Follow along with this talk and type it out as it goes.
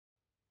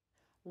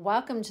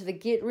Welcome to the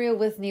Get Real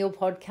with Neil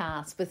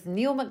podcast with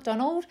Neil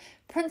McDonald,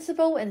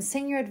 Principal and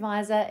Senior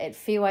Advisor at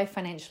Fairway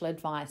Financial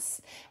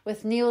Advice.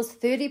 With Neil's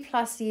 30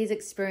 plus years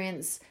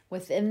experience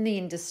within the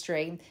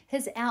industry,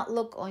 his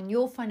outlook on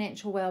your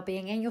financial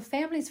well-being and your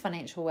family's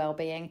financial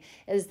well-being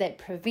is that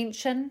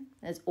prevention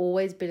is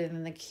always better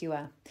than the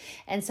cure.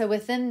 And so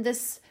within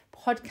this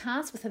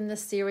podcast, within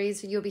this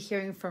series, you'll be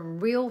hearing from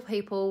real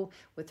people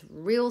with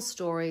real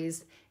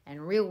stories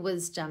and real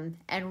wisdom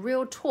and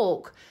real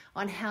talk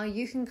on how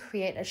you can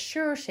create a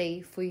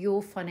surety for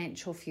your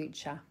financial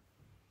future.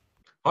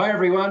 Hi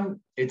everyone,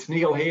 it's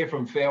Neil here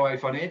from Fairway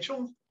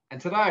Financial,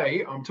 and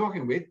today I'm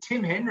talking with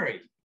Tim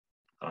Henry.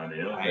 Hi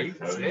Neil. Hey,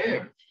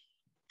 Tim.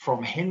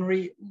 From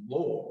Henry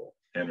Law.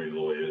 Henry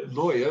Lawyers.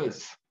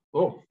 Lawyers.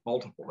 Oh,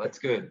 multiple, that's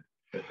good.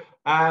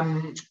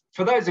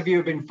 For those of you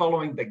who've been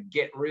following the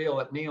Get Real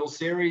at Neil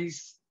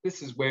series,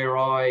 this is where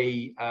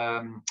I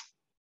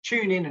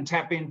tune in and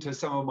tap into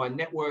some of my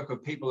network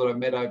of people that I've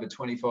met over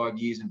 25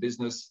 years in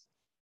business.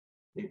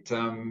 It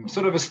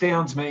sort of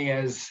astounds me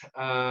as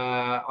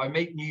I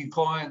meet new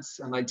clients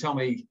and they tell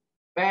me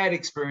bad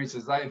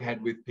experiences they've had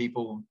with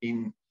people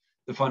in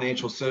the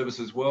financial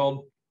services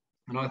world.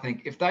 And I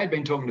think if they'd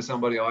been talking to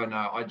somebody I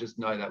know, I just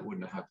know that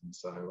wouldn't have happened.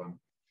 So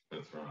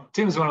That's right.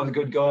 Tim's one of the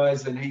good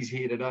guys and he's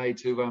here today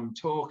to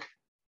talk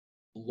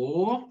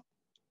law,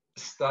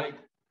 estate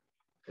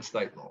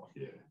law.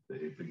 Yeah,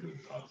 the good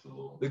types of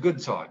law. The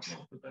good types.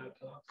 Not the bad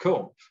types.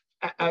 Cool.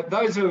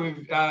 Those who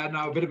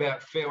know a bit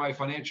about Fairway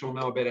Financial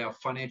know about our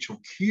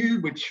financial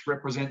cube, which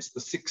represents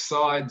the 6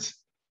 sides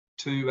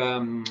to,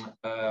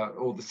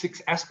 or the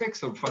 6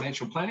 aspects of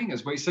financial planning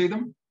as we see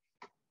them.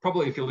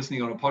 Probably if you're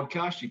listening on a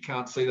podcast, you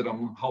can't see that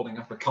I'm holding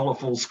up a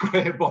colourful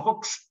square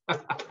box.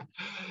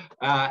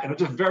 And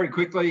just very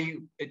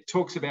quickly, it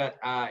talks about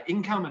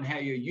income and how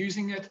you're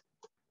using it,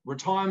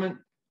 retirement,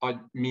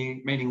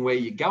 meaning where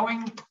you're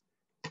going.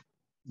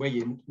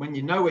 When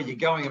you know where you're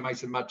going, it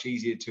makes it much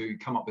easier to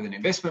come up with an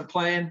investment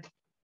plan.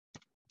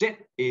 Debt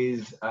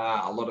is,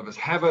 a lot of us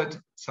have it.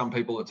 Some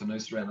people it's a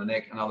noose around the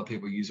neck and other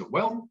people use it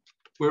well.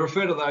 We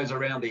refer to those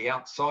around the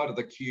outside of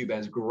the cube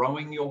as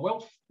growing your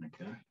wealth.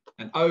 Okay.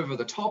 And over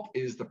the top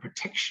is the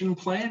protection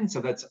plan. So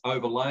that's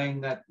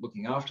overlaying that,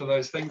 looking after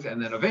those things.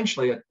 And then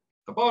eventually at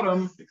the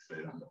bottom, 6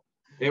 feet under.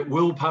 it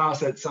will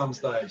pass at some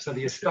stage. So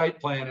the estate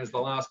plan is the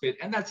last bit.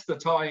 And that's the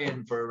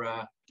tie-in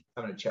for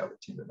having a chat with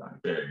Tim today.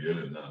 Very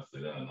good.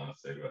 Nicely done.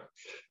 Nice segue.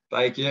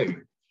 Thank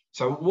you.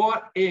 So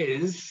what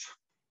is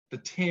the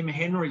Tim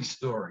Henry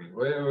story?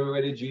 Where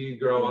did you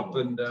grow up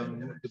and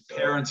the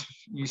parents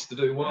used to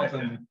do what?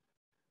 Okay.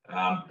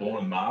 And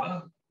Born in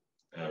Marta,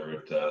 over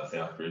at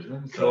South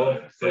Brisbane. Cool.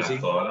 So South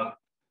Sider.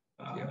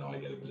 Yeah. I know I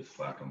get a bit of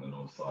slack on the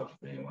north side for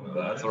being one of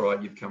that's those. all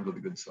right. You've come to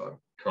the good side.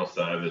 Crossed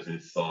over to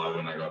this side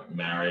when I got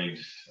married.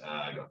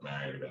 I got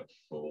married about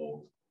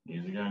 4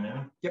 years ago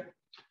now. Yep.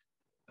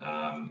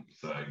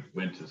 So I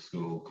went to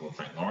school called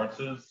St.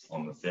 Lawrence's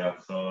on the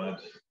south side,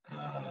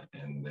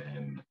 and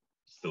then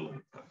still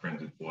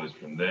friends with boys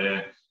from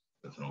there.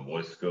 That's an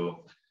all-boys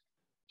school.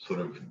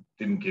 Sort of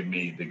didn't give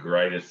me the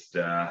greatest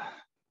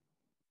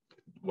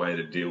way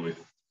to deal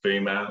with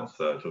females,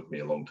 so it took me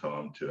a long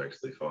time to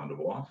actually find a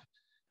wife.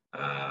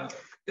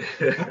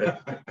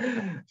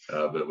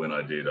 But when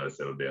I did, I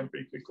settled down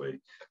pretty quickly.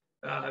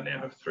 I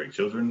now have 3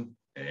 children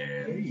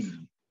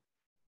and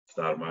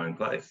started my own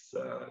place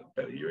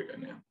about a year ago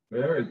now.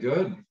 Very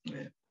good.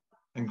 Yeah.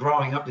 And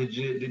growing up,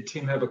 did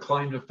Tim have a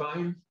claim to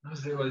fame?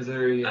 Was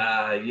there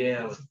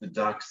Yeah, I was at the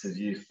Ducks at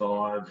year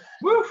 5.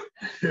 Woo!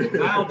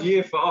 Nailed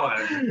year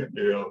 5.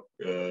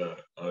 Yeah,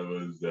 I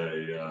was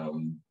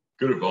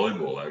good at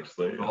volleyball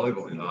actually.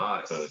 Volleyball,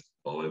 nice.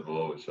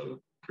 Volleyball, which I was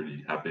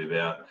pretty happy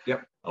about.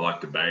 Yep. I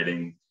like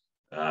debating,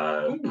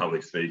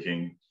 public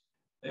speaking,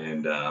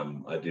 and I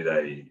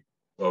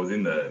was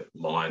in the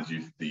Lions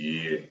Youth of the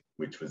Year,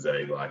 which was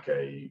a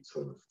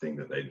sort of thing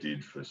that they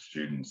did for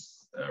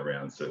students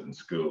around certain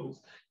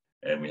schools,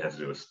 and we had to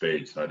do a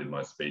speech. And I did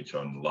my speech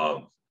on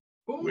love.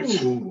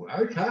 Ooh,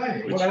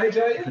 okay. What age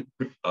are you?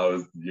 I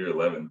was year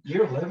 11.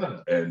 Year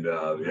 11. And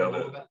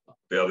the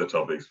other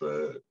topics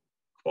were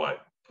quite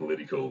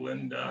political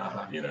and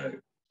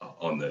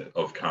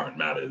of current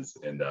matters,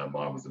 and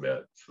mine was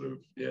about sort of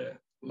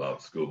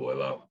love, schoolboy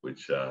love,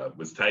 which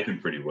was taken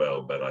pretty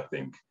well, but I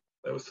think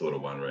they were sort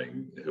of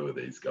wondering who are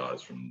these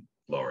guys from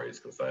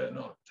Laureys, because they are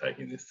not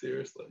taking this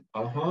seriously.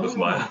 Because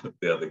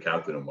the other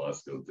captain of my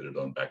school did it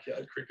on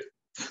backyard cricket.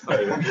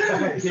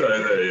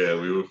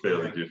 So we were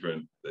fairly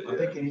different. But, I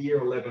think in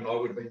year 11 I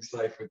would have been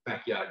safe with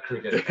backyard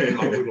cricket, and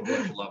I would have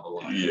left love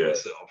alone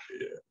myself.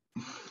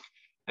 Yeah.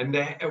 And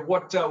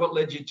what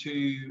led you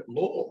to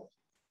law?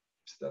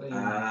 Studying?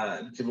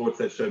 Did you watch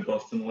that show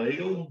Boston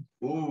Legal?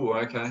 Ooh,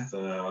 okay. So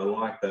I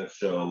like that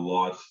show a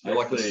lot. You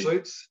like the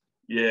suits?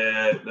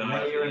 Yeah.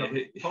 No, you're in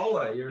a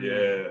polo.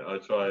 I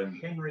try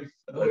and Henry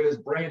Lawyers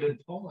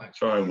branded polo.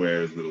 Try and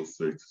wear as little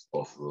suits as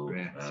possible.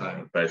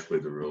 Yeah, basically,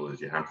 the rule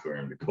is you have to wear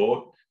them to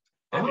court.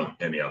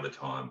 Any other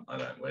time, I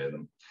don't wear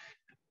them.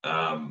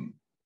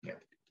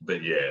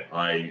 But yeah,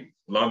 I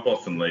loved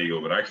Boston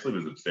Legal, but actually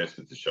was obsessed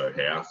with the show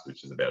House,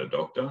 which is about a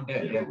doctor.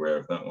 You're aware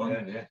of that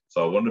one? Yeah.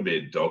 So I wanted to be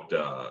a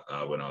doctor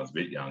when I was a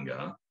bit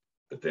younger,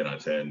 but then I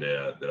turned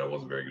out that I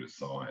wasn't very good at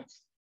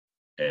science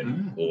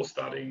and or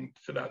studying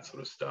for that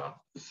sort of stuff.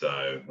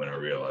 So when I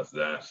realised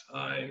that,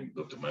 I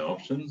looked at my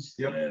options,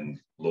 and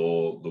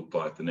law looked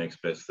like the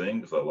next best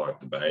thing because I like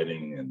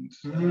debating and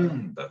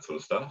that sort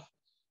of stuff.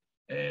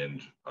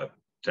 And I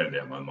turned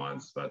out my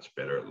mind's much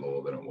better at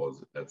law than it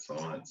was at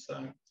science.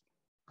 So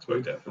it's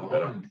worked out for the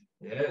better.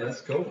 Yeah,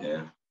 that's cool.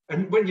 Yeah.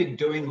 And when you're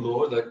doing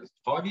law, like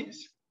 5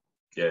 years?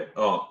 Yeah.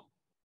 Oh,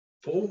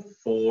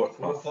 four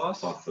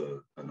plus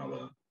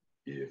another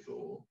year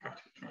for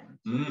practical training.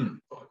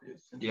 So 5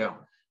 years. Yeah.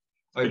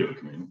 Bit of a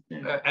commitment.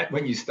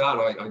 When you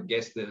start, I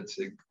guess that it's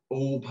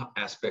all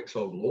aspects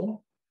of law.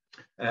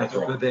 That's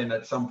right. But then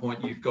at some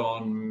point you've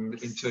gone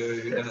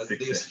into the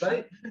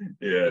estate.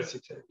 Yeah.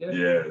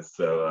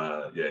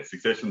 So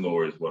succession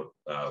law is what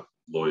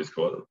lawyers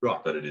call it. Right.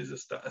 But it is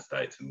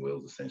estates and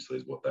wills essentially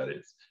is what that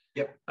is.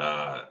 Yep.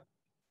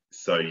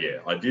 So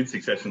I did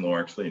succession law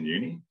actually in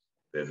uni.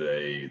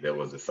 There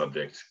was a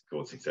subject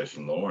called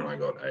succession law, and I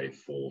got a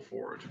 4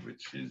 for it,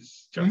 which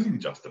is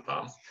just a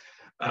pass.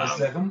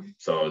 7.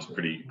 So I was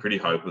pretty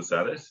hopeless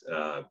at it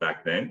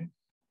back then.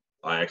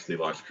 I actually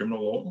liked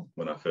criminal law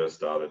when I first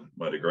started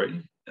my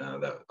degree.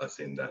 That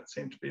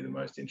seemed to be the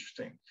most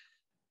interesting.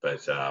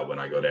 But when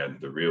I got out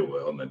into the real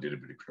world and I did a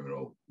bit of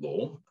criminal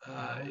law,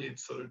 it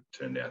sort of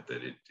turned out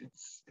that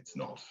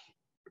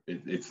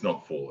it's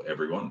not for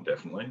everyone,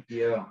 definitely.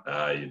 Yeah.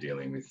 You're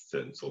dealing with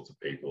certain sorts of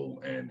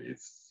people, and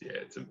it's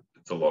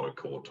a lot of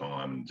court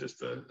time and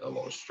just a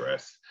lot of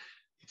stress.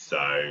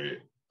 So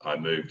I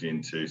moved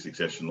into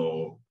succession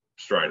law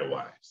straight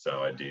away.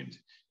 So I did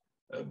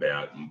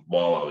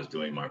while I was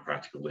doing my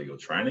practical legal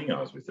training, I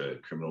was with a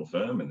criminal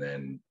firm, and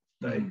then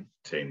they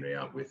teamed me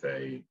up with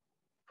a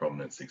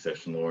prominent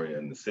succession lawyer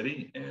in the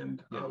city,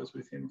 and I was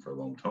with him for a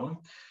long time.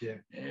 Yeah.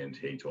 And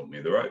he taught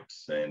me the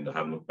ropes, and I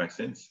haven't looked back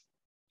since.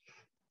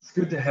 It's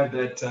good to have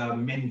that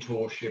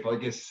mentorship. I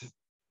guess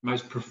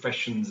most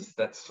professions,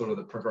 that's sort of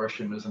the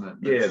progression, isn't it?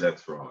 Yeah,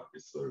 that's right.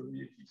 It's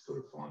you sort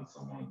of find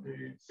someone who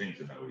seems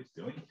to know what he's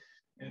doing,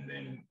 and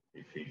then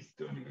if he's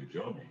doing a good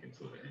job, you can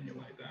sort of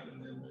emulate that and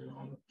then move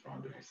on and try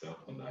and do it yourself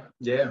on that.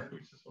 Yeah.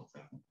 Which is what's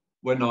happening.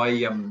 When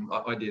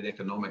I did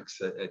economics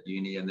at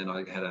uni, and then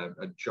I had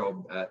a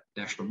job at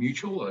National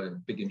Mutual, a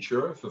big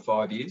insurer, for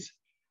 5 years.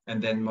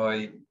 And then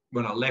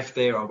when I left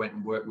there, I went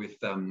and worked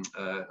with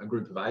a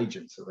group of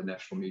agents of a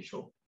National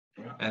Mutual.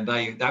 Right. And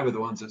they were the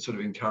ones that sort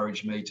of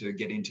encouraged me to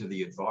get into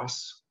the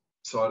advice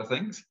side of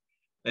things.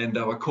 And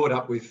I caught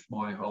up with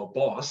my old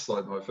boss,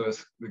 like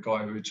the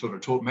guy who sort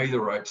of taught me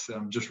the ropes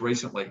just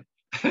recently.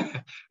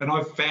 And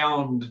I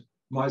found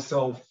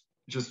myself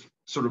just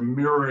sort of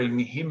mirroring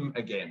him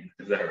again.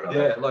 Is that right?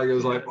 Yeah, like it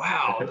was like,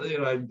 wow,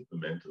 The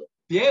mentor.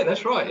 Yeah,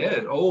 that's right.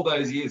 Yeah, all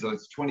those years,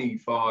 it's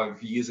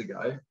 25 years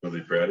ago. Was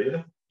he proud of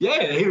you?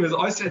 Yeah, he was.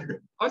 I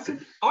said,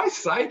 I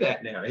say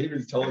that now. He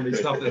was telling me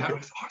stuff that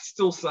happens. I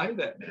still say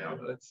that now.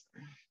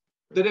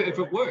 But if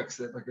it works,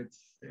 that's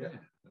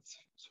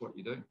what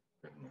you do.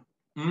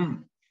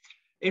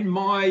 In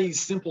my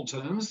simple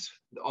terms,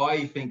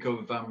 I think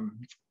of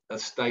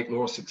estate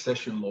law,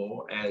 succession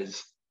law,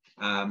 as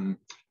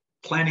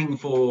planning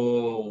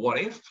for what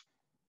if,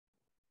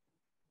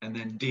 and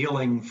then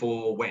dealing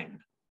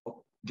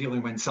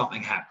when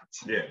something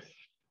happens. Yes.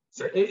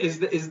 So is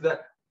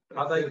that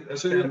are they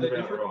two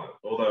different? Right?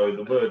 Although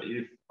the word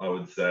 "if" I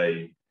would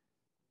say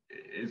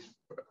is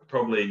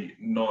probably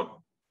not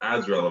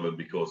as relevant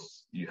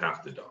because you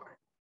have to die.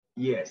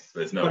 Yes.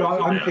 There's no. But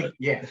I'm thinking,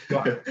 yeah.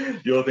 Right.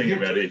 You're thinking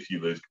about if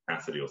you lose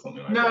capacity or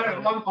something like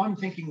that. No, I'm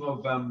thinking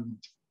of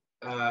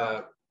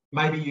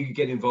maybe you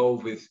get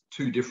involved with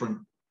two different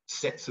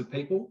sets of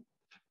people.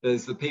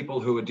 There's the people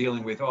who are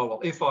dealing with, oh,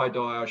 well, if I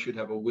die, I should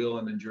have a will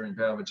and enduring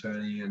power of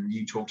attorney, and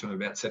you talk to them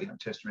about setting up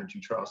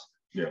testamentary trust.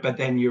 Yeah. But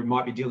then you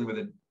might be dealing with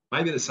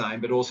maybe the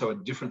same, but also a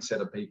different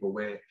set of people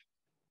where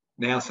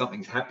now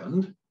something's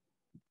happened.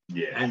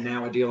 Yeah. And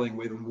now we're dealing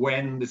with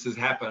when this has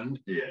happened.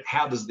 Yeah.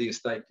 How does the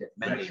estate get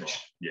managed? That's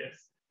right.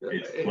 Yes.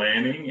 It's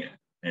planning,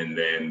 and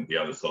then the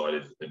other side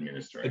is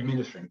administering.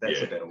 Administering.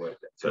 That's a better word.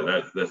 So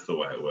that's the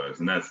way it works,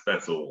 and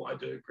that's all I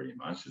do pretty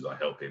much. Is I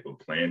help people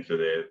plan for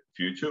their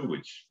future,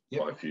 which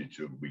by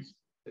future we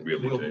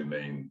really do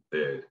mean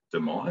their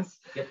demise.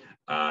 Yep.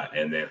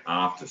 And then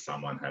after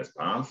someone has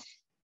passed,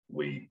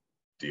 we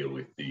deal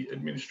with the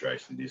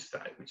administration of the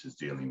estate, which is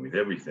dealing with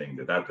everything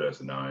that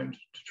person owned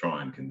to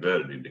try and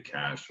convert it into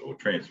cash or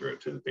transfer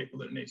it to the people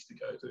that it needs to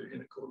go to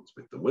in accordance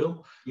with the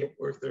will,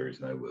 or if there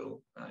is no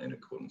will, in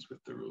accordance with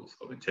the rules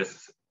of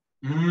intestacy,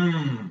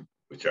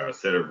 which are a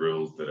set of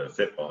rules that are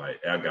set by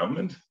our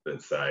government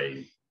that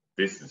say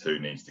this is who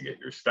needs to get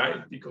your estate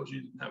because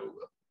you didn't have a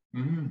will.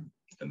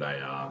 And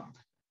they are...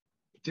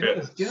 Do you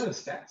know the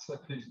stats, like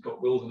who's got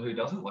wills and who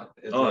doesn't? Like,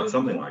 it's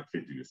something like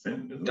 50%,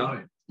 isn't it?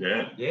 Don't.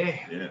 Yeah. Yeah,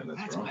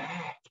 that's right.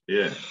 Bad.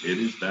 Yeah, it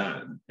is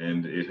bad,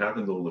 and it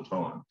happens all the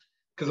time.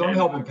 Because I'm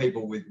helping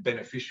people with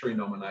beneficiary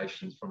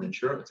nominations from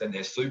insurance and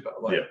their super,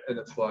 and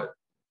it's like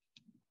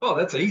oh,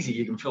 that's easy.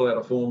 You can fill out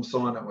a form,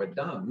 sign it, we're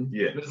done.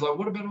 Yeah. But it's like,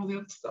 what about all the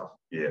other stuff?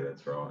 Yeah,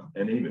 that's right.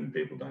 And even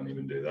people don't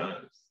even do that.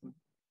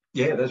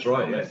 Yeah, that's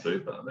right. Yeah.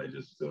 Super. They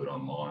just do it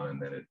online,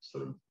 and then it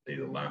sort of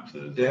either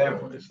lapses. Yeah.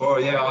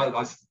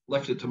 I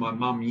left it to my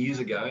mum years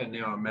ago, and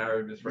now I'm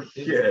married with 3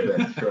 kids. Yeah,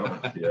 that's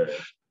right. Yeah.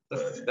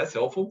 That's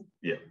helpful.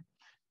 Yeah.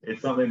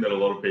 It's something that a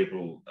lot of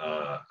people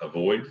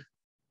avoid.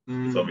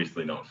 It's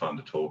obviously not fun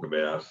to talk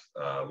about.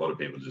 A lot of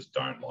people just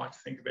don't like to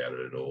think about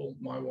it at all,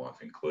 my wife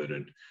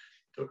included. It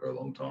took her a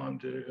long time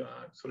to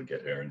sort of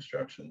get her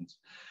instructions.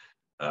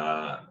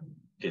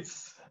 It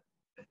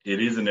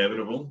is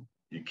inevitable.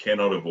 You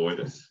cannot avoid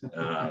it.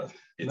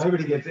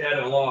 Nobody gets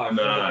out alive.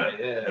 No,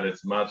 and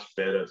it's much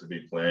better to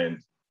be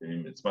planned.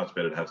 It's much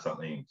better to have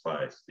something in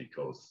place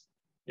because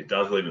it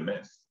does leave a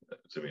mess,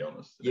 to be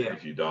honest. Yeah.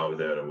 If you die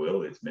without a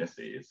will, it's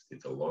messy.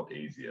 It's a lot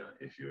easier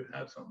if you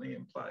have something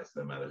in place,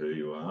 no matter who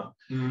you are,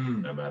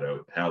 no matter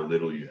how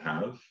little you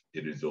have,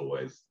 it is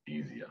always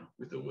easier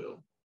with a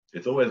will.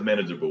 It's always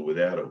manageable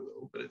without a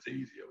will, but it's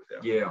easier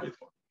with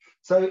one.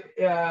 So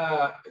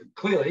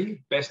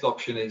clearly, best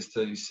option is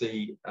to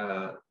see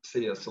a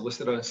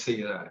solicitor,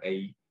 see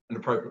an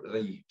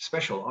appropriately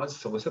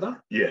specialised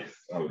solicitor. Yes,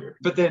 I would agree.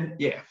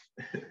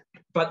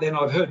 But then,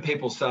 I've heard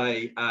people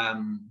say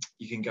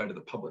you can go to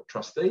the public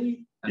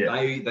trustee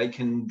and they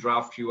can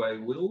draft you a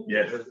will.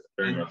 Yes,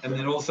 very much. And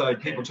then also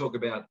people talk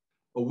about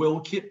a will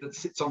kit that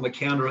sits on the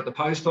counter at the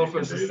post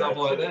office and stuff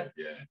like that.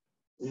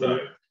 Yeah. So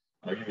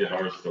I'll give you a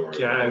horror story.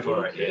 Go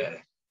for it. Yeah.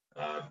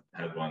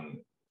 Had one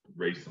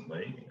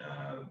recently,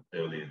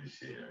 earlier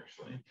this year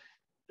actually.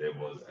 There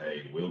was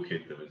a will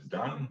kit that was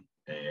done,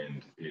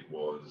 and it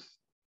was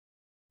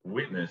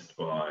witnessed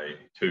by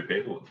 2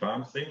 people at the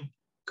pharmacy.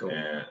 Cool.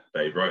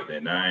 They wrote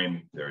their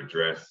name, their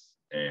address,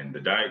 and the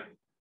date,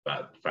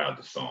 but failed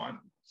to sign.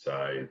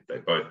 So they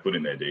both put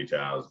in their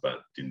details,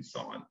 but didn't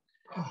sign.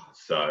 Oh.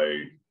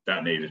 So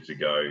that needed to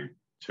go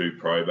to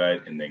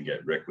probate and then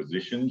get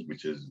requisitioned,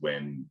 which is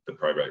when the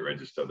probate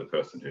register, the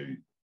person who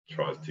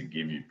tries to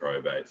give you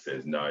probate,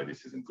 says, no,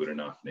 this isn't good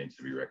enough, needs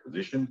to be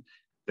requisitioned.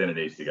 Then it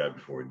needs to go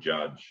before a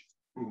judge,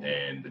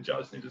 and the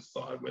judge needs to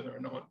decide whether or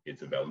not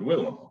it's a valid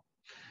will or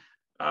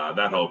not.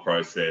 That whole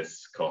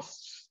process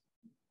costs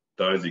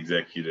those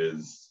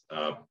executors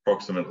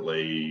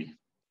approximately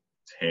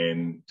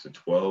 10 to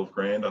 12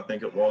 grand, I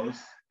think it was.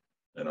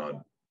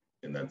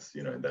 And that's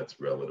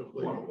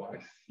relatively, what a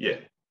waste. Yeah,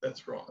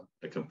 that's right.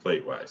 A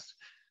complete waste.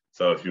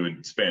 So if you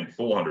would spend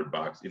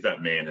 $400, if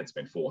that man had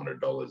spent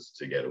 $400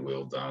 to get a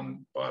will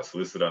done by a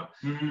solicitor,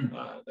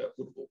 that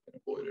would have all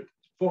been avoided.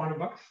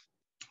 $400?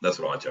 That's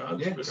what I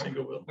charge for a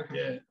single will. Okay.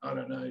 Yeah, I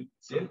don't know.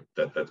 So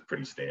that's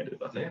pretty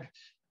standard, I think.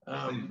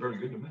 Seems very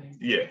good to me.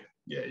 Yeah,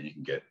 you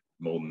can get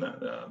more than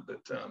that.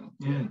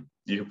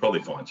 You could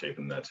probably find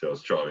cheaper than that too. I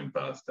was driving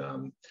past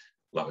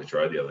Lutwich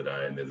Road the other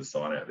day, and there's a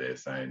sign out there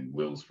saying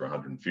wills for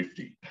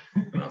 150,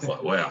 and I was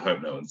like, wow, I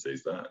hope no one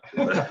sees that.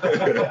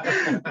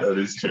 That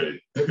is true.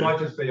 It might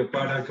just be a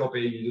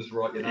photocopy, you just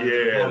write your name.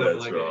 Yeah,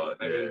 that's right.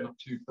 Maybe not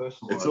too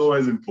personalised. It's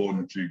always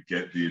important to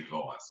get the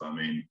advice. I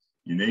mean,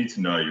 you need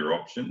to know your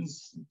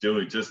options.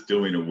 Just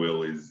doing a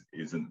will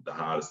isn't the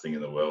hardest thing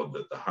in the world.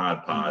 The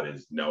hard part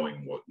is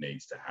knowing what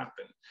needs to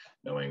happen,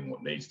 knowing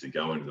what needs to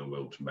go into the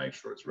will to make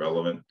sure it's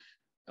relevant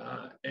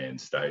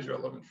and stays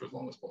relevant for as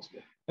long as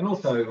possible. And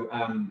also,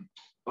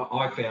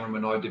 I found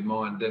when I did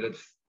mine that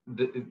it's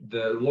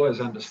the lawyer's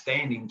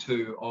understanding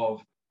too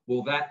of,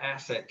 well, that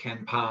asset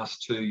can pass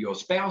to your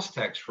spouse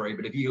tax-free,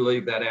 but if you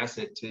leave that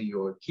asset to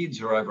your kids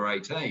who are over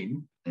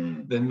 18,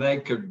 then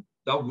they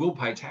will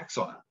pay tax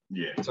on it.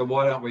 Yeah. So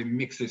why don't we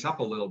mix this up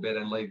a little bit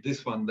and leave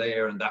this one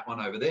there and that one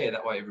over there?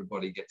 That way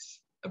everybody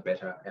gets a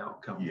better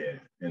outcome. Yeah,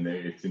 and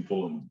it's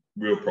important.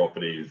 Real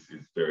property is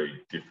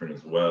very different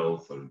as well.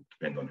 So it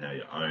depends on how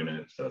you own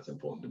it. So it's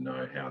important to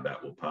know how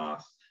that will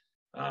pass.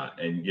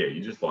 And yeah,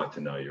 you just like to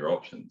know your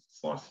options.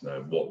 It's nice to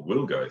know what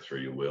will go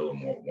through your will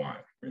and what won't.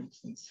 For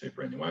instance,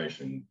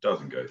 superannuation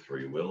doesn't go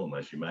through your will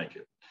unless you make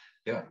it.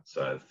 Yeah.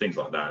 So things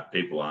like that,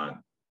 people aren't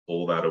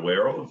all that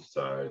aware of.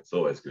 So it's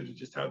always good to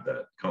just have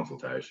that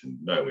consultation,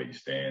 know where you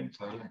stand,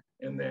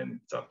 and then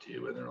it's up to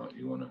you whether or not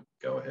you want to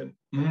go ahead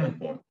at that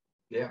point.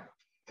 Yeah.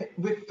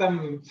 With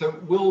so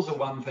wills are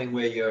one thing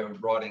where you're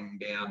writing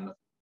down,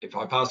 if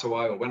I pass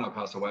away or when I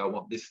pass away, I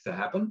want this to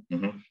happen.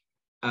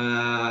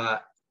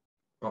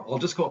 I'll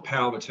just call it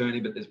power of attorney,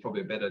 but there's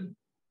probably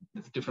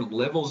different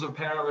levels of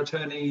power of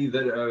attorney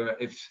that are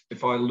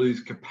if I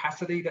lose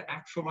capacity to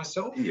act for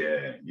myself.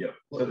 Yeah.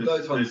 So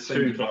those ones there's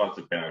 2 types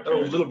of power of attorney.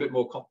 attorney. A little bit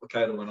more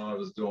complicated when I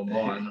was doing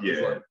mine.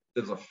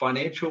 There's a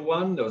financial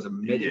one, there was a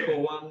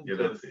medical one. Yeah,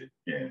 that's it.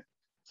 Yeah.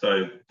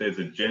 So there's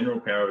a general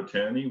power of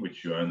attorney,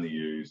 which you only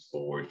use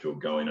for if you're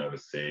going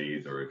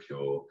overseas or if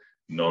you're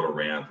not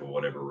around for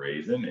whatever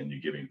reason and you're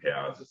giving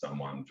power to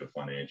someone for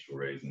financial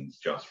reasons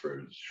just for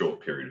a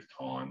short period of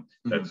time.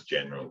 That's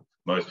general.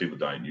 Most people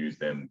don't use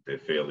them. They're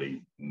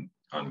fairly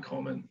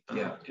uncommon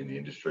in the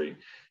industry.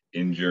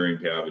 Enduring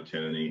power of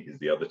attorney is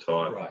the other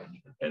type. Right.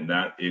 And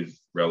that is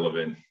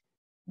relevant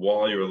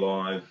while you're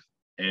alive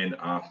and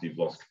after you've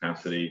lost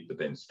capacity, but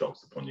then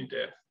stops upon your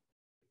death.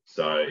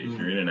 So if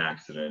you're in an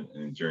accident,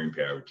 an enduring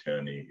power of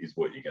attorney is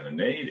what you're going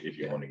to need if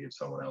you want to give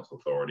someone else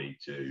authority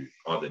to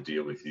either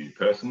deal with you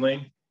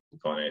personally,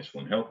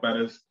 financial and health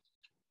matters,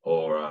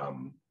 or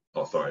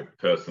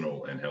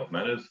personal and health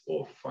matters,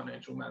 or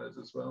financial matters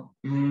as well.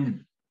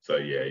 So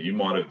yeah, you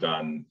might have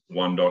done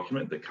one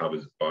document that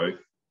covers both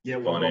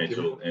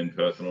financial and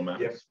personal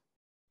matters. Yep.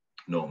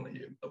 Normally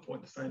you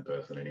appoint the same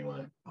person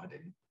anyway. I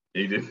didn't.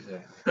 You did?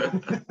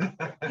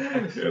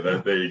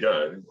 Yeah, there you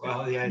go.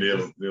 Well, yeah.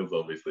 Neil's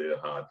obviously a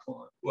hard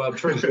client. Well,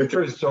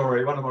 true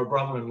story. One of my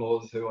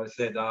brother-in-laws, who I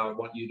said, I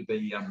want you to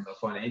be a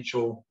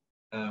financial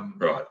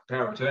power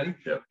of attorney.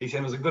 Yep. He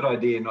said it was a good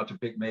idea not to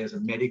pick me as a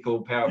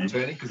medical power of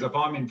attorney, because if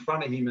I'm in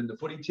front of him in the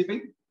footy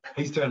tipping,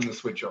 he's turning the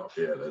switch off.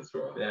 Yeah, that's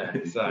right. Yeah.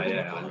 So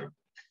yeah,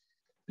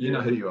 you know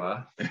who you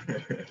are.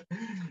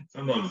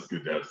 Sometimes it's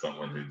good to have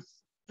someone who's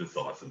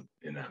decisive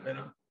in that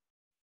manner.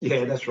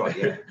 Yeah, that's right.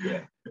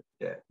 Yeah.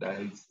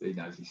 No, he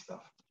knows his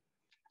stuff.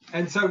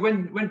 And so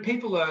when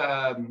people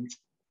are,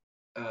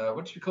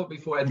 what did you call it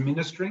before,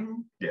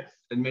 administering the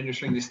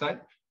estate,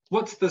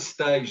 what's the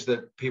stage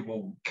that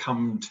people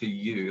come to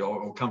you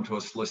or come to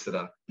a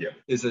solicitor? Yeah.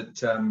 Is it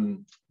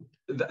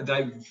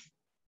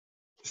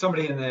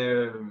somebody in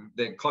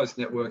their close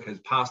network has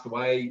passed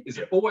away? Is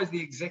it always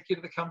the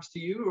executor that comes to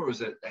you, or is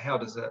it, how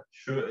does that?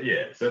 Sure.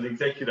 Yeah. So the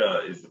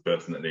executor is the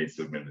person that needs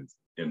to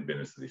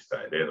administer the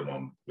estate. They're the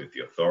one with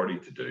the authority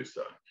to do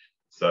so.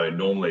 So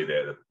normally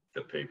they're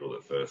the people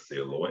that first see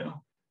a lawyer.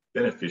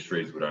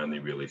 Beneficiaries would only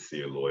really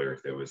see a lawyer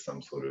if there was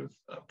some sort of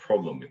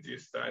problem with the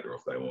estate, or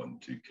if they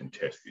wanted to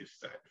contest the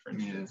estate, for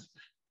instance.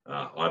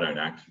 I don't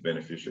act for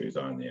beneficiaries,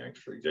 I only act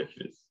for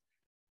executors.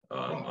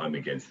 I'm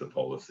against the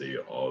policy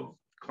of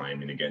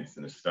claiming against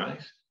an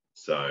estate,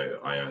 so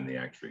I only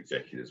act for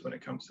executors when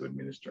it comes to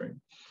administering.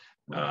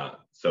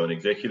 So an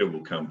executor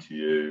will come to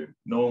you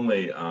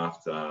normally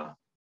after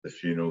the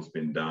funeral's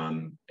been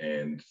done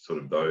and sort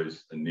of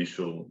those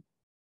initial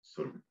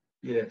sort of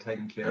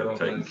taken care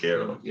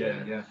of.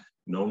 Yeah.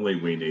 Normally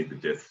we need the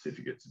death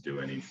certificate to do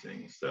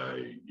anything, so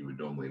you would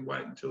normally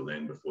wait until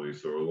then before you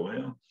saw a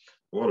lawyer.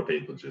 A lot of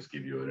people just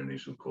give you an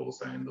initial call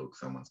saying, look,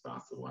 someone's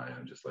passed away,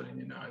 I'm just letting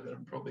you know that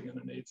I'm probably going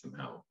to need some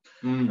help.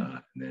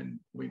 And then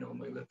we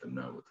normally let them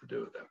know what to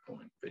do at that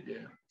point. But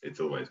yeah, it's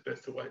always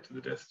best to wait to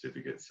the death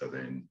certificate, so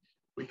then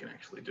we can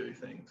actually do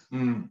things.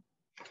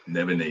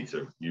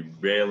 You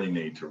rarely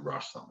need to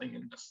rush something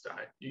in an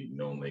estate. You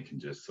normally can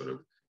just sort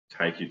of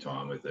take your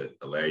time with it,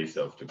 allow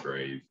yourself to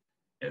breathe,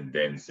 and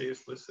then see a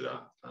solicitor,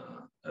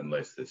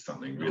 unless there's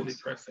something really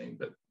pressing,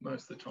 but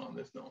most of the time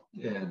there's not.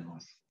 Yeah,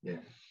 nice.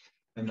 Yeah.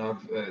 And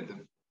I've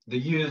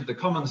the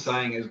common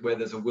saying is, where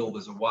there's a will,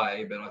 there's a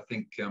way, but I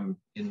think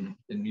in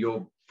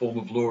your form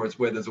of law, it's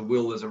where there's a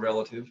will, there's a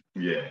relative.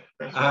 Yeah.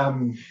 That's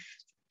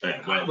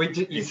right.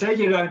 You say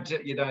you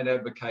don't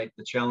advocate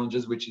the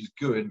challenges, which is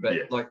good,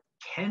 but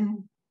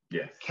can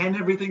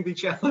everything be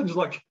challenged?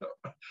 Like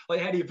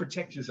how do you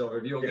protect yourself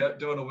if you're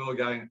doing a will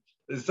going,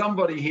 there's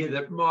somebody here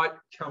that might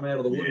come out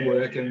of the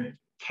woodwork, and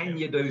can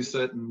you do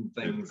certain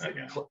things?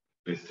 Okay.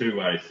 There's two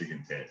ways to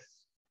contest.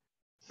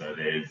 So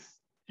this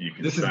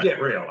is get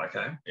real,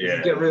 okay?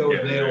 Yeah. Get real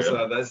with Neil.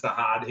 So that's the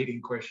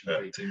hard-hitting question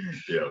for you too.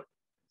 Yeah.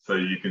 So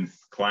you can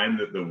claim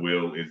that the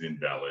will is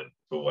invalid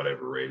for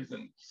whatever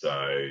reason.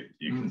 So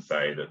you can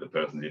say that the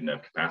person didn't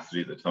have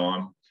capacity at the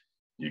time.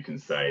 You can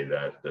say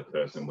that the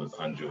person was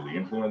unduly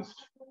influenced,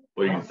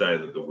 or you can say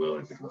that the will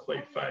is a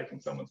complete fake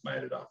and someone's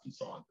made it up and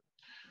signed it.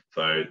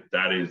 So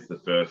that is the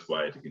first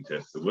way to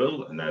contest the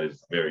will, and that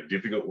is a very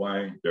difficult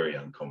way, very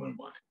uncommon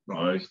way.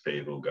 Most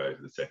people go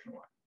for the second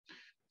way.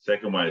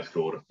 Second way is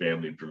called a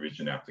family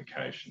provision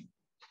application.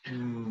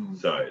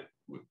 So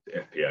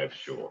FPA for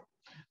short.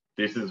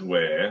 This is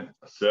where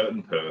a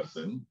certain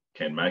person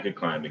can make a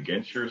claim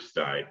against your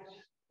estate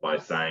by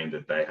saying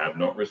that they have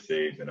not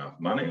received enough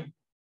money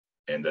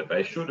and that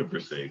they should have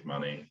received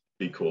money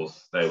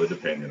because they were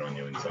dependent on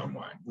you in some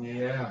way.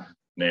 Yeah.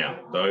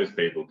 Now, those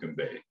people can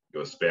be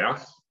your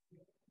spouse.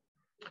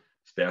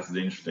 Spouse is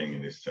interesting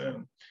in this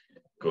term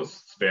because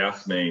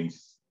spouse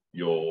means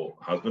your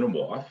husband and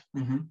wife,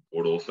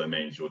 or it also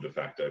means your de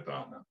facto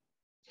partner.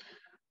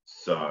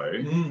 So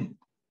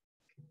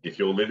if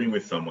you're living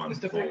with someone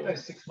de facto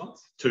 6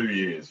 months? 2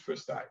 years for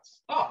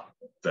estates. Oh,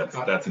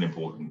 that's an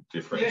important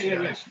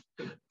differentiation.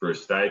 Yeah. For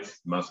estates,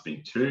 it must be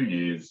 2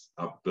 years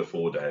up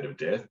before date of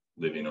death,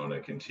 living on a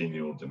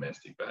continual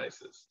domestic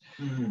basis.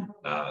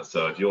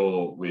 So if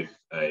you're with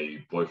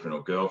a boyfriend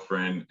or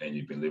girlfriend and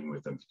you've been living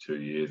with them for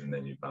 2 years and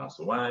then you pass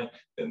away,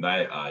 then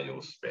they are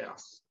your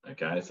spouse.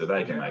 Okay, so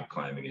they can make a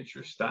claim against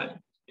your estate.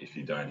 If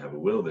you don't have a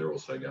will, they're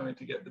also going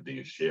to get the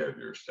biggest share of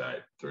your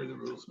estate through the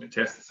rules of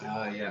intestacy.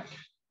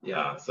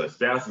 So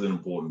spouse is an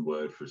important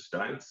word for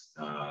estates.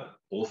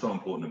 Also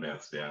important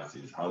about spouse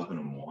is husband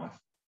and wife.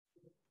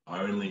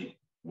 Only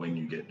when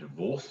you get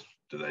divorced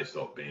do they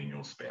stop being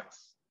your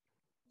spouse.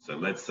 So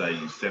let's say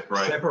you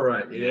separate.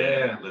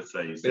 Let's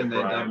say you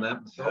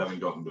separate, haven't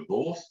gotten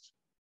divorced,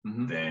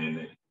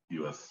 then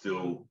you are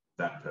still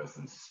that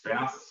person's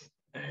spouse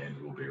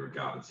and will be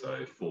regarded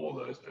so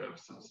for those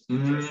purposes,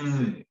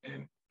 intestacy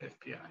and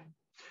FPA.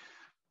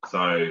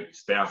 So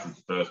spouse is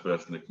the first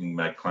person that can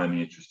make claim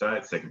against your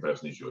estate. Second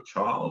person is your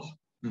child.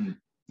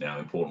 Now,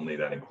 importantly,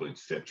 that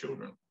includes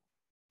stepchildren.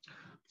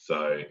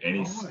 So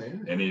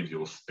any of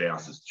your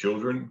spouse's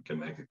children can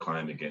make a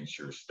claim against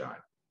your estate.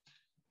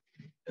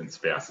 And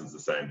spouse is the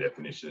same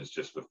definition as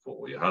just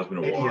before. Your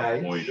husband or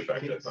wife or your de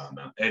facto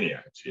partner. Any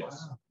age,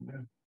 yes.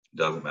 Wow.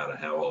 Doesn't matter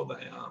how old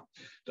they are.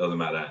 Doesn't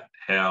matter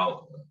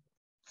how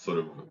sort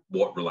of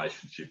what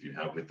relationship you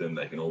have with them,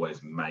 they can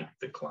always make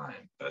the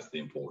claim. That's the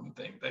important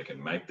thing. They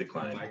can make the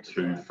claim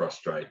to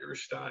frustrate your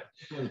estate.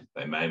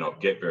 They may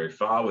not get very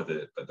far with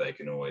it, but they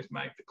can always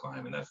make the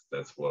claim. And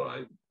that's what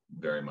I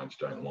very much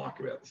don't like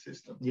about the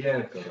system.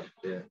 Yeah.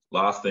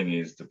 Last thing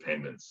is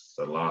dependents.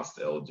 So last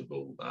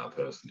eligible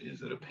person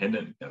is a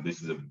dependent. Now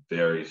this is a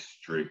very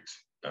strict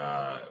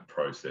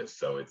process.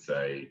 So it's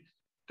a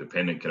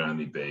dependent can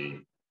only be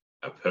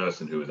a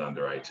person who is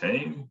under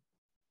 18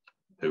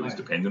 who is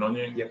dependent on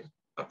you,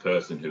 a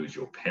person who is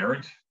your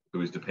parent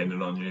who is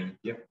dependent on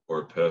you, or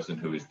a person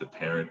who is the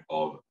parent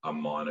of a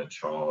minor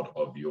child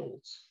of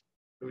yours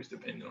who is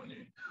dependent on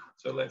you.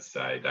 So let's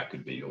say that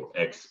could be your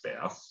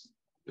ex-spouse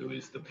who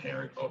is the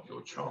parent of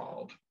your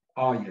child.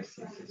 Oh, yes.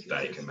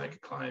 They can make a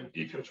claim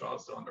if your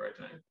child's still under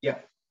 18. Yeah.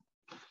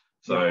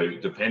 So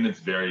dependence,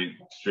 very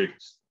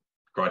strict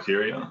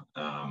criteria.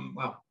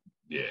 Wow.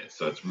 Yeah,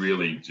 so it's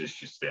really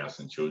just your spouse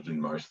and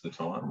children most of the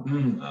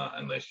time,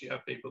 unless you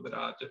have people that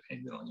are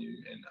dependent on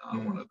you and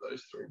are one of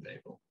those three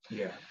people.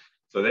 Yeah.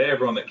 So they're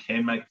everyone that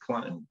can make a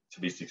claim.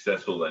 To be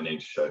successful, they need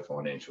to show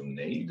financial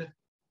need.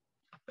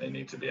 They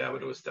need to be able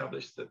to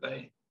establish that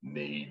they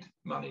need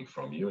money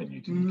from you and you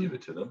didn't give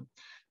it to them.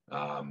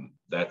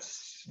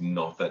 That's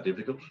not that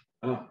difficult.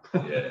 Oh,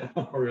 yeah.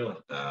 Oh, really?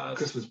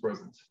 Christmas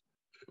presents.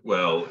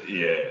 Well,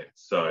 yeah.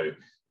 So,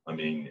 I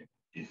mean,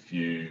 if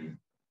you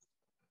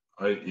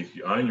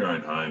own your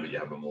own home, but you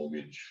have a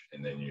mortgage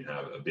and then you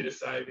have a bit of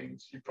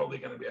savings, you're probably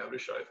going to be able to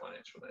show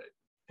financial need.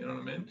 You know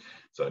what I mean?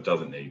 So it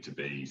doesn't need to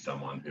be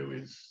someone who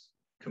is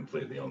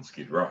completely on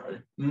Skid Row.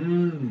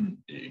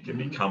 It can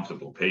be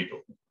comfortable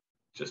people,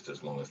 just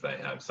as long as they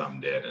have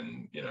some debt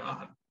and,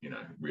 are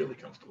really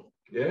comfortable.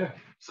 Yeah.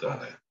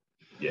 So,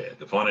 yeah,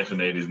 the financial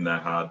need isn't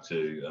that hard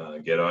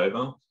to get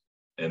over.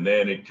 And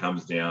then it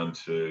comes down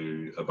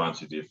to a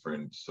bunch of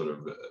different sort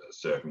of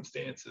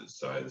circumstances.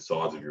 So the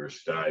size of your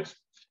estate,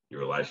 your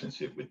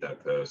relationship with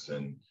that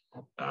person,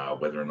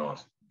 whether or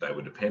not they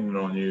were dependent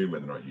on you,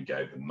 whether or not you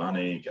gave them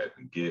money, gave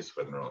them gifts,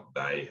 whether or not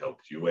they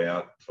helped you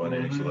out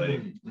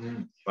financially.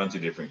 A bunch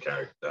of different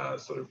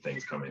sort of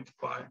things come into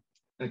play.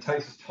 It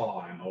takes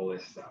time, all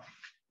this stuff.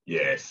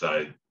 Yeah,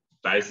 so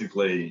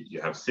basically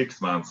you have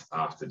 6 months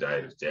after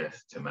date of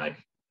death to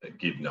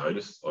give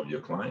notice of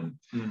your claim.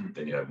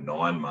 Then you have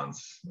 9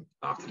 months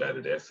after date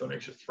of death, so an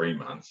extra 3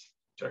 months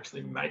to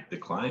actually make the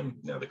claim.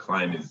 Now, the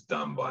claim is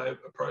done by a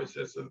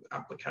process of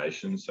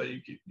application. So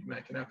you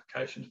make an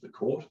application to the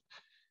court.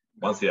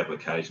 Once the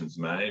application's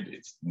made,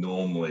 it's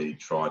normally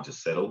tried to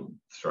settle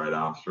straight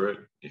after it.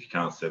 If you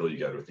can't settle, you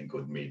go to a thing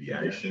called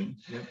mediation.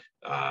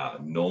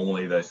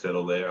 Normally they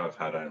settle there. I've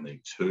had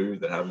only 2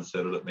 that haven't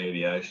settled at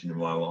mediation in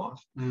my life.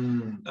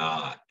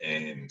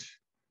 And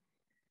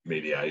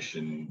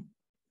mediation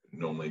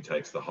normally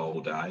takes the whole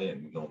day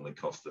and normally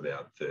costs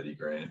about 30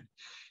 grand.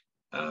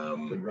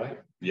 Good rate.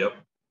 Yep.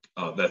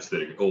 Oh, that's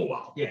 30. Oh,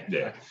 wow. Yeah.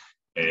 Okay.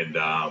 And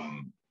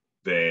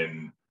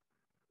then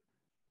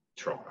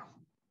trial.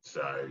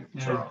 So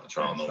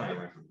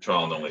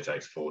trial normally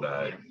takes 4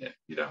 days. Yeah,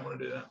 you don't want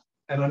to do that.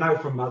 And I know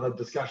from other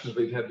discussions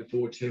we've had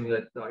before, Tim,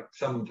 that like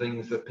some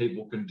things that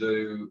people can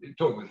do,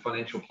 talking with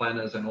financial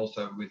planners and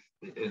also with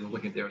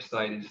looking at their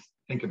estate, is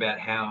think about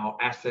how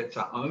assets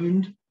are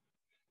owned.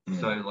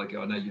 So like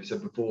I know you've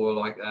said before,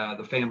 like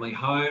the family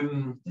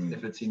home,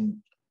 if it's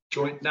in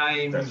joint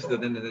names,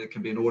 then there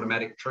can be an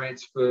automatic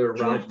transfer.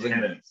 Joint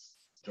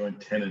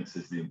tenants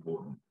is the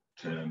important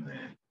term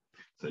there.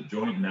 So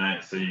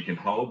so you can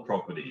hold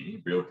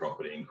real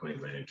property in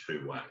Queensland in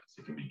 2 ways.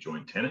 It can be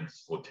joint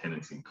tenants or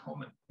tenants in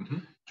common.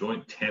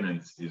 Joint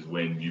tenants is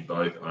when you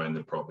both own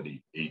the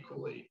property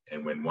equally.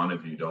 And when one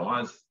of you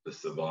dies, the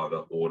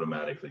survivor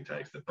automatically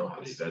takes the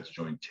property. That's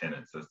joint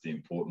tenants. That's the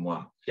important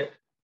one. Yep.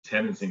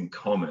 Tenants in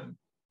common,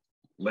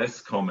 less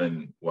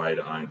common way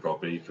to own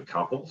property for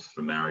couples,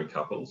 for married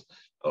couples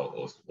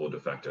or de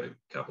facto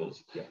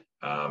couples.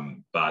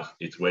 But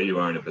it's where you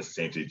own a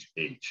percentage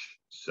each.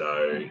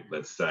 So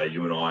let's say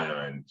you and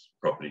I own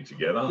property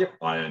together.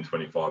 I own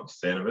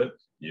 25% of it.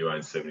 You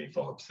own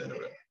 75%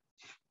 of it.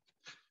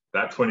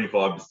 That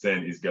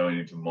 25% is going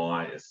into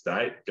my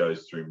estate,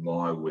 goes through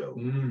my will.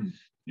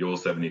 Your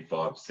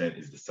 75%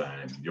 is the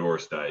same. Your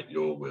estate,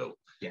 your will.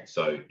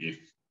 So if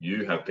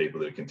you have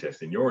people that are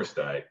contesting your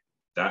estate,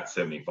 that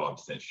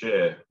 75%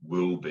 share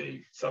will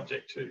be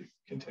subject to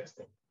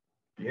contesting.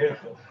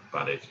 Beautiful.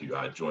 But if you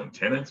are joint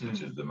tenants,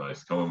 which is the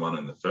most common one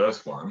and the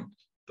first one,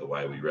 the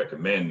way we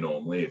recommend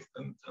normally,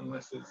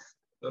 unless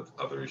there's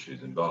other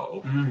issues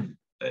involved,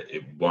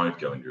 it won't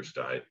go into your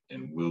estate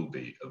and will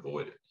be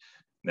avoided.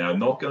 Now,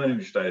 not going into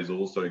your estate is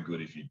also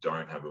good if you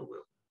don't have a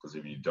will, because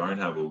if you don't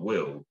have a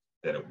will,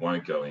 then it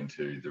won't go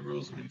into the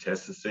rules of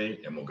intestacy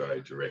and will go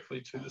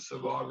directly to the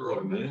survivor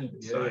of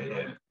it. So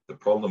yeah, the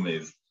problem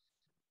is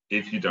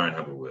if you don't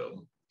have a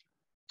will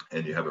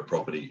and you have a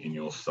property in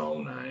your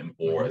sole name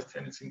or as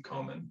tenants in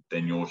common,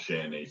 then your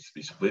share needs to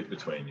be split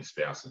between your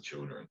spouse and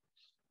children.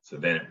 So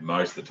then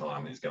most of the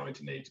time it's going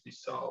to need to be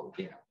sold.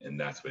 Yeah. And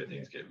that's where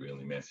things get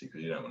really messy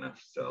because you don't want to have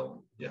to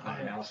sell your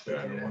home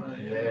straight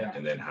away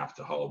and then have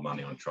to hold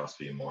money on trust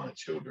for your minor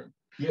children.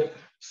 Yep.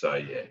 So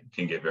yeah, it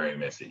can get very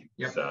messy.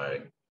 Yep. So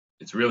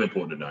it's really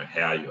important to know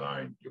how you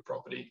own your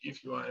property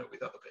if you own it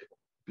with other people.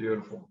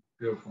 Beautiful,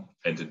 beautiful.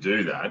 And to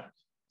do that,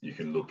 you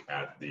can look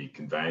at the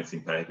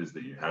conveyancing papers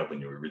that you have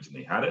when you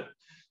originally had it.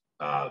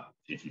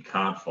 If you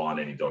can't find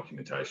any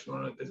documentation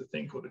on it, there's a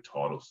thing called a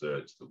title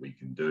search that we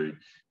can do. It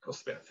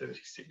costs about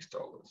 $36.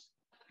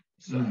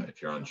 So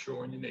if you're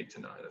unsure and you need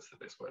to know, that's the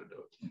best way to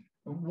do it.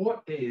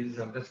 What is,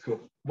 that's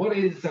cool. What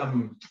is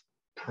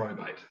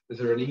probate? Is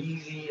there an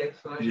easy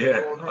explanation?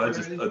 Yeah, I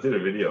did a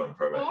video on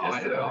probate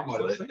yesterday. I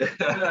might have seen it.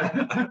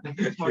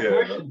 That's my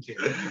question,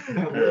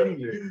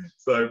 Tim.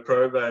 So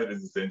probate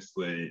is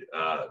essentially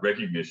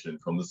recognition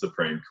from the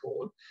Supreme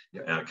Court.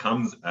 Yep. It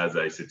comes as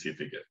a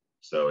certificate.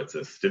 So it's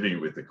a certificate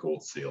with the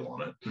court seal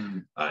on it.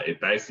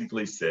 It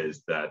basically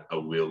says that a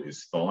will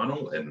is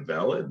final and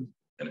valid,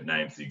 and it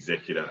names the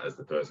executor as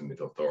the person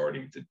with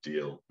authority to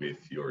deal with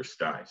your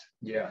estate.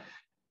 Yeah.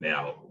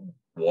 Now,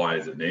 why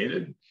is it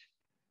needed?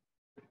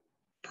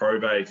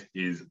 Probate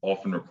is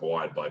often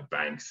required by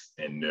banks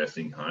and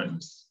nursing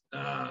homes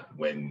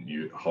when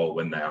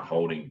they are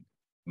holding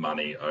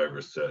money over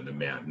a certain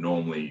amount.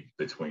 Normally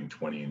between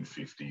 20 and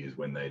 50 is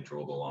when they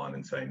draw the line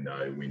and say,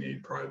 no, we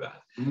need probate.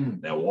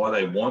 Now, why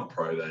they want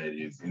probate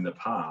is in the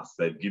past,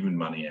 they've given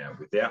money out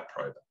without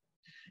probate.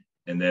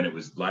 And then it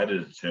was later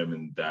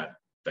determined that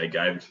they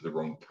gave it to the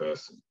wrong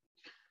person.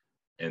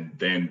 And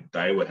then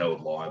they were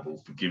held liable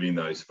for giving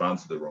those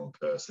funds to the wrong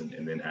person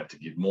and then had to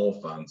give more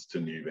funds to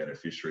new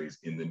beneficiaries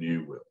in the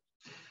new will.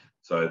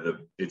 So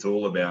it's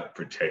all about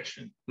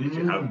protection. If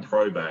you have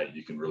probate,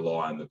 you can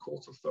rely on the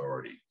court's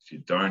authority. If you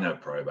don't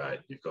have probate,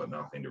 you've got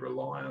nothing to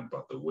rely on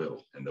but the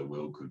will, and the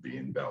will could be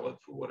invalid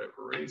for whatever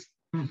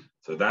reason.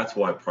 So that's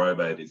why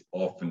probate is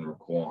often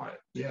required.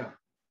 Yeah.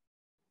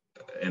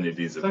 And it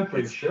is for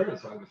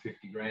insurance over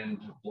 50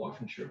 grand of life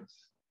insurance.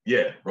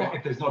 Yeah, right.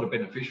 If there's not a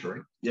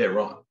beneficiary. Yeah,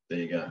 right. There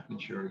you go.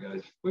 Insurer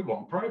goes, we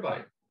want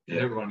probate. And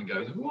everyone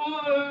goes,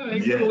 whoa,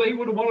 he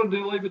would have wanted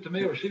to leave it to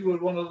me, or she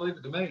would want to leave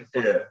it to me.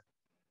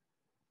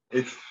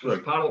 It's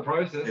part of the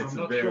process. I'm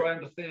not sure I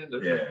understand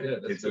it.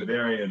 Yeah, it's a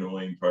very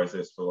annoying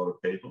process for a lot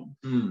of people.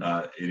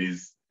 It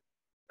is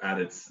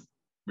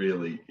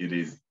it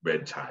is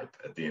red tape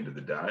at the end of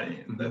the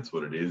day, and that's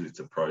what it is. It's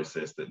a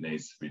process that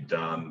needs to be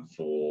done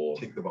for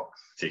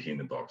ticking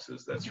the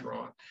boxes. That's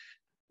right.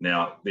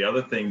 Now, the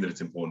other thing that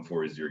it's important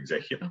for is your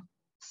executor.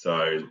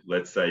 So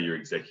let's say your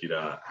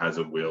executor has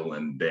a will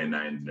and they're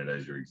named in it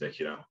as your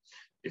executor.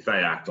 If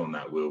they act on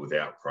that will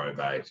without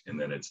probate and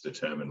then it's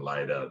determined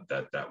later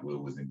that that will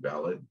was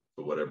invalid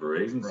for whatever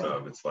reason, so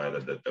if it's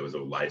later that there was a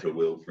later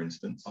will, for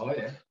instance.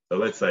 So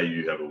let's say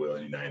you have a will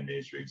and you name me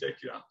as your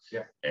executor,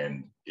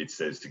 and it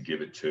says to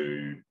give it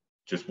to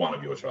just one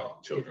of your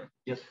children.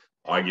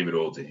 I give it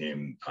all to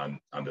him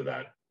under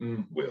that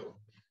will.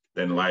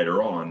 Then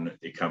later on,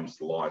 it comes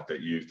to light that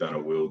you've done a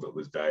will that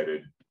was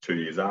dated 2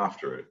 years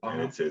after it,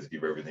 and it says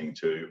give everything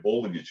to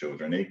all of your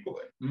children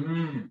equally.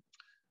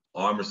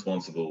 I'm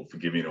responsible for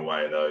giving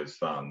away those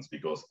funds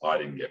because I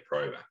didn't get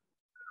probate.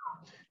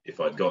 If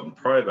I'd gotten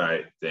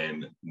probate,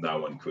 then no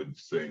one could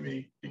sue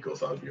me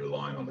because I'd be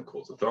relying on the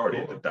court's authority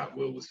that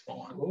will was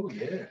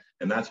fine.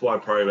 And that's why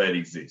probate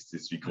exists.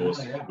 It's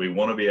because we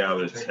want to be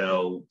able to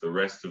tell the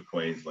rest of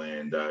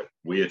Queensland that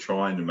we are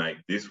trying to make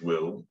this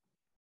will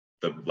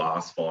the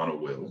last final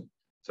will.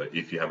 So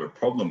if you have a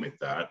problem with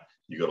that,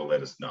 you got to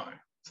let us know.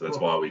 So that's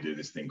why we do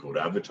this thing called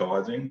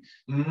advertising,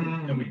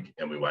 and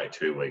we wait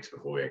 2 weeks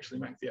before we actually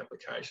make the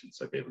application,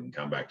 so people can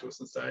come back to us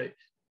and say,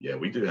 yeah,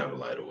 we do have a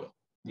later will.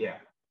 Yeah,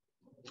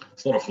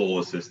 it's not a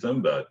flawless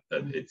system, but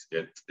it's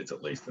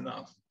at least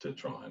enough to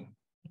try and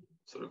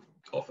sort of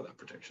offer that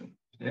protection.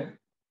 Yeah,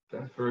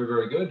 that's very,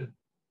 very good.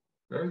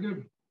 Very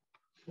good.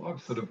 Well,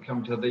 I've sort of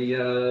come to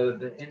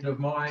the end of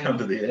my. Come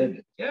to the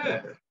end.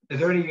 Yeah.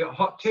 Is there any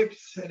hot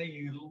tips?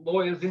 Any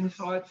lawyers'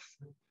 insights?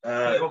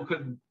 People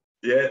could.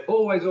 Yeah.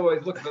 Always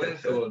look for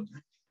this or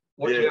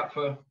watch out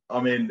for.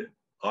 I mean,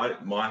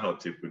 my hot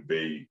tip would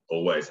be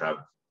always have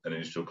an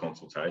initial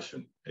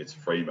consultation. It's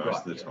free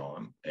most of the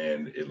time,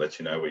 and it lets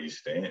you know where you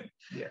stand.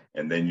 Yeah.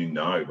 And then you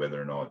know whether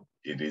or not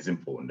it is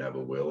important to have a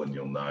will, and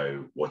you'll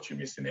know what you're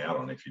missing out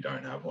on if you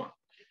don't have one.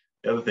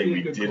 The other thing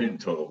we didn't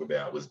talk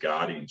about was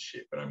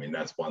guardianship. And I mean,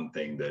 that's one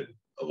thing that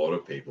a lot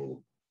of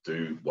people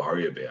do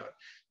worry about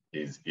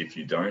is if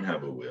you don't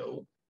have a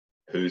will,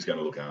 who's going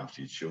to look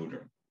after your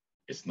children?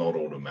 It's not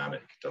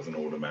automatic. It doesn't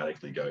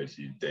automatically go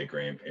to their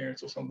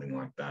grandparents or something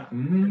like that.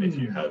 And if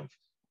you have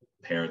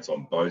parents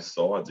on both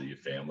sides of your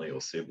family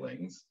or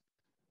siblings,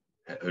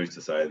 who's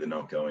to say they're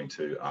not going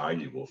to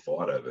argue or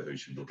fight over who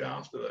should look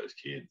after those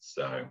kids?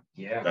 So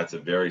yeah, that's a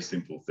very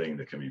simple thing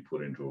that can be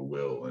put into a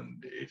will,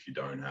 and if you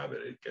don't have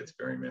it, it gets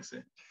very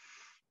messy.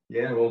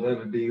 Yeah, well, there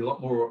would be a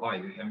lot more,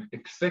 I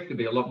expect to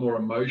be a lot more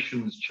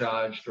emotions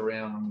charged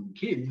around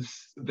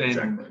kids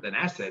than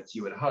assets,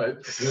 you would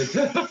hope.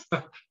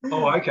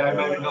 Oh, okay,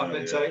 maybe not,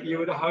 but you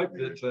would hope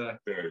that...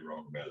 very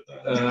wrong about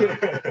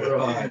that.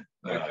 Right.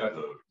 Okay.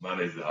 Look,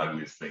 money is the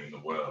ugliest thing in the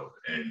world,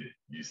 and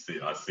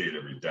I see it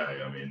every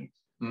day. I mean,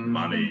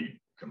 money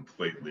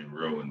completely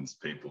ruins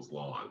people's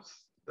lives.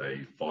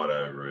 They fight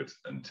over it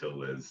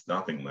until there's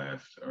nothing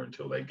left, or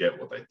until they get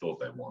what they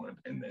thought they wanted,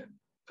 and then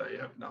they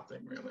have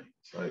nothing really.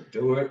 So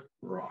do it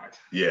right.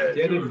 Yeah.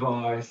 Get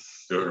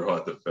advice. Do it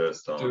right the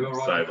first time. Do it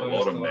right. Save a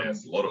lot of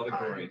mess, a lot of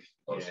pain,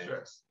 a lot of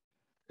stress.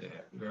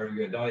 Yeah, very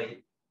good.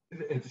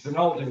 It's an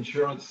old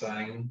insurance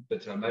saying,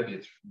 but maybe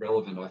it's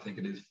relevant. I think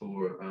it is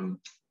for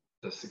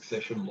the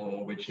succession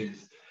law, which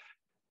is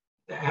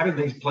having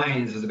these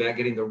plans is about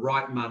getting the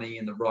right money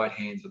in the right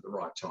hands at the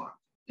right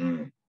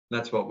time.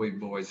 That's what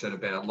we've always said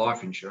about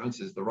life insurance: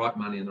 is the right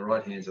money in the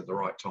right hands at the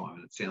right time.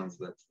 And it sounds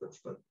that's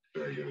the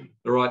very good.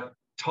 The right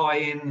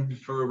tie-in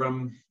for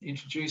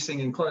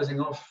introducing and closing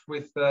off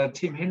with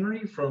Tim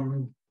Henry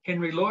from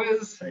Henry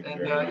Lawyers. Thank you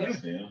very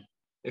much. Yeah.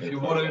 If you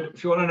want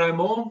to know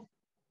more,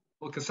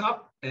 look us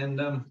up and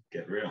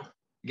get real,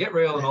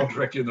 and I'll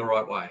direct you in the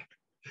right way.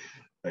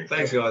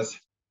 Thanks, guys.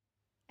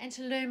 And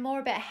to learn more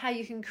about how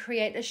you can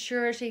create a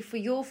surety for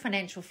your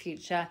financial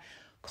future,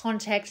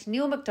 contact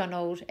Neil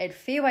McDonald at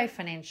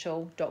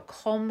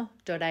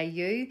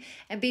fairwayfinancial.com.au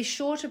and be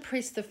sure to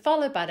press the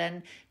follow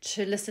button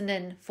to listen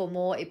in for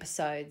more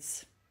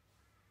episodes.